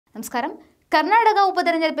നമസ്കാരം. കർണാടക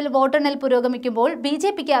ഉപതെരഞ്ഞെടുപ്പിൽ വോട്ടെണ്ണൽ പുരോഗമിക്കുമ്പോൾ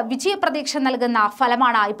ബിജെപിക്ക് വിജയപ്രതീക്ഷ നൽകുന്ന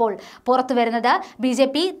ഫലമാണ് ഇപ്പോൾ പുറത്തുവരുന്നത്.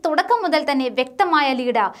 ബിജെപി തുടക്കം മുതൽ തന്നെ വ്യക്തമായ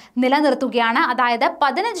ലീഡ് നിലനിർത്തുകയാണ്. അതായത്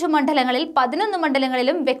 15 മണ്ഡലങ്ങളിൽ 11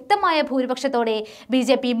 മണ്ഡലങ്ങളിലും വ്യക്തമായ ഭൂരിപക്ഷത്തോടെ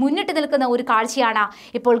ബിജെപി മുന്നിട്ട് നിൽക്കുന്ന ഒരു കാഴ്ചയാണ്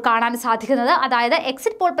ഇപ്പോൾ കാണാൻ സാധിക്കുന്നത്. അതായത്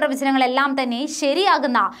എക്സിറ്റ് പോൾ പ്രവചനങ്ങളെല്ലാം തന്നെ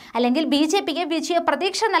ശരിയാകുന്ന അല്ലെങ്കിൽ ബിജെപിക്ക്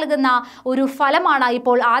വിജയപ്രതീക്ഷ നൽകുന്ന ഒരു ഫലമാണ്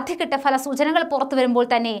ഇപ്പോൾ ആദ്യഘട്ട ഫലസൂചനകൾ പുറത്തു വരുമ്പോൾ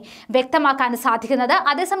തന്നെ വ്യക്തമാക്കാൻ സാധിക്കുന്നത്.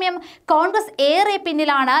 അതേസമയം കോൺഗ്രസ് ഏറെ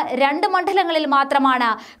പിന്നിലാണ്. 2 മണ്ഡലങ്ങളിൽ മാത്രമാണ്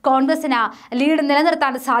കോൺഗ്രസിന് ലീഡ്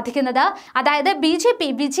നിലനിർത്താൻ സാധിക്കുന്നത്. അതായത് ബിജെപി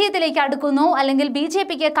വിജയത്തിലേക്ക് അടുക്കുന്നു, അല്ലെങ്കിൽ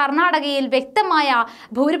ബിജെപിക്ക് കർണാടകയിൽ വ്യക്തമായ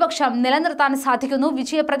ഭൂരിപക്ഷം നിലനിർത്താൻ സാധിക്കുന്നു.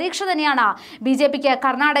 വിജയ പ്രതീക്ഷ തന്നെയാണ് ബിജെപിക്ക്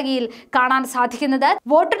കർണാടകയിൽ കാണാൻ സാധിക്കുന്നത്.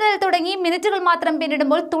 വോട്ടെണ്ണൽ തുടങ്ങി മിനിറ്റുകൾ മാത്രം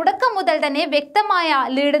പിന്നിടുമ്പോൾ തുടക്കം മുതൽ തന്നെ വ്യക്തമായ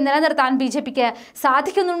ലീഡ് നിലനിർത്താൻ ബിജെപിക്ക്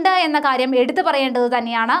സാധിക്കുന്നുണ്ട് എന്ന കാര്യം എടുത്തു പറയേണ്ടത്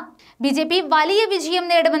തന്നെയാണ്. ബിജെപി വലിയ വിജയം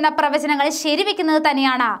നേടുമെന്ന പ്രവചനങ്ങൾ ശരിവെക്കുന്നത്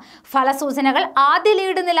തന്നെയാണ് ഫലസൂചനകൾ. ആദ്യ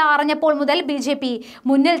ലീഡ് നില അറിഞ്ഞപ്പോൾ മുതൽ ബിജെപി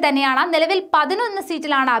മുന്നിൽ തന്നെയാണ്. നിലവിൽ 11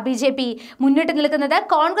 സീറ്റിലാണ് ബിജെപി മുന്നിട്ട് നിൽക്കുന്നത്.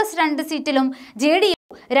 കോൺഗ്രസ് 2 സീറ്റിലും JDU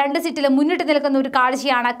 2 സീറ്റിലും മുന്നിട്ട് നിൽക്കുന്ന ഒരു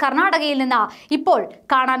കാഴ്ചയാണ് കർണാടകയിൽ നിന്ന് ഇപ്പോൾ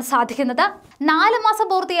കാണാൻ സാധിക്കുന്നത്. 4 മാസം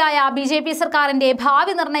പൂർത്തിയായ ബിജെപി സർക്കാരിന്റെ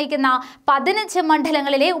ഭാവി നിർണ്ണയിക്കുന്ന 15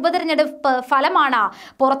 മണ്ഡലങ്ങളിലെ ഉപതെരഞ്ഞെടുപ്പ് ഫലമാണ്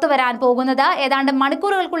പുറത്തു വരാൻ പോകുന്നത്. ഏതാണ്ട്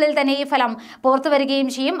മണിക്കൂറുകൾക്കുള്ളിൽ തന്നെ ഈ ഫലം പുറത്തു വരികയും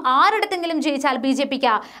ചെയ്യും. ആരിടത്തെങ്കിലും ജയിച്ചാൽ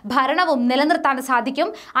ബിജെപിക്ക് ഭരണവും നിലനിർത്താൻ സാധിക്കും.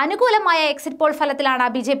 അനുകൂലമായ എക്സിറ്റ് പോൾ ഫലത്തിലാണ്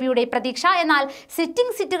ബിജെപിയുടെ പ്രതീക്ഷ. എന്നാൽ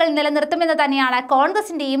സിറ്റിംഗ് സീറ്റുകൾ നിലനിർത്തുമെന്ന് തന്നെയാണ്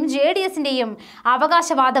കോൺഗ്രസിന്റെയും JDSന്റെയും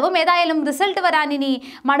അവകാശവാദവും. ഏതായാലും റിസൾട്ട് വരാൻ ഇനി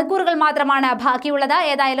മണിക്കൂറുകൾ മാത്രമാണ് ബാക്കിയുള്ളത്.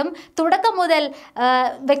 ഏതായാലും തുടക്കം മുതൽ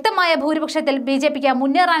വ്യക്തമായ ഭൂരിപക്ഷത്തിൽ ബിജെപിക്ക്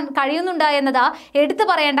മുന്നേറാൻ കഴിയുന്നുണ്ട് എന്നത് എടുത്തു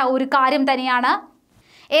പറയേണ്ട ഒരു കാര്യം തന്നെയാണ്.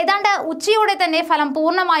 ഏതാണ്ട് ഉച്ചയോടെ തന്നെ ഫലം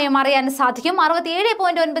പൂർണ്ണമായും അറിയാൻ സാധിക്കും.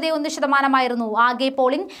 67.91% ആകെ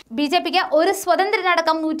പോളിംഗ്. ബിജെപിക്ക് ഒരു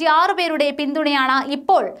സ്വതന്ത്രനടക്കം 106 പേരുടെ പിന്തുണയാണ്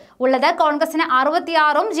ഇപ്പോൾ ഉള്ളത്. കോൺഗ്രസിന്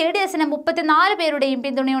 66ഉം JDSന് 34 പേരുടെയും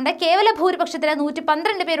പിന്തുണയുണ്ട്. കേവല ഭൂരിപക്ഷത്തിന്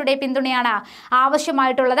 112 പേരുടെ പിന്തുണയാണ്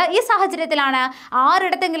ആവശ്യമായിട്ടുള്ളത്. ഈ സാഹചര്യത്തിലാണ്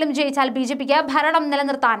ആരിടത്തെങ്കിലും ജയിച്ചാൽ ബിജെപിക്ക് ഭരണം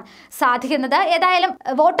നിലനിർത്താൻ സാധിക്കുന്നത്. ഏതായാലും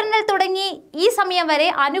വോട്ടെണ്ണൽ തുടങ്ങി ഈ സമയം വരെ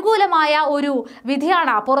അനുകൂലമായ ഒരു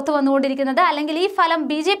വിധിയാണ് പുറത്തു വന്നുകൊണ്ടിരിക്കുന്നത്. അല്ലെങ്കിൽ ഈ ഫലം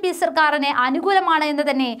BJP സർക്കാരിന് അനുകൂലമാണ് എന്ന്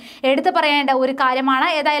തന്നെ എടുത്തു പറയേണ്ട ഒരു കാര്യമാണ്.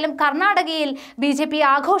 ഏതായാലും കർണാടകയിൽ BJP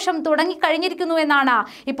ആഘോഷം തുടങ്ങിക്കഴിഞ്ഞിരിക്കുന്നു എന്നാണ്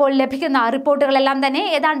ഇപ്പോൾ ലഭിക്കുന്ന റിപ്പോർട്ടുകളെല്ലാം തന്നെ.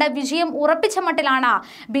 ഏതാണ്ട് വിജയം ഉറപ്പിച്ച മട്ടിലാണ്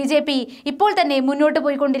BJP ഇപ്പോൾ തന്നെ മുന്നോട്ട്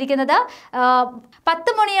പോയിക്കൊണ്ടിരിക്കുന്നത്.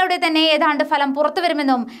 10 മണിയോടെ തന്നെ ഏതാണ്ട് ഫലം പുറത്തു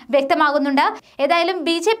വരുമെന്നും വ്യക്തമാകുന്നുണ്ട്. ഏതായാലും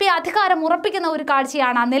BJP അധികാരം ഉറപ്പിക്കുന്ന ഒരു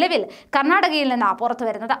കാഴ്ചയാണ് നിലവിൽ കർണാടകയിൽ നിന്ന് പുറത്തു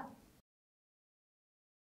വരുന്നത്.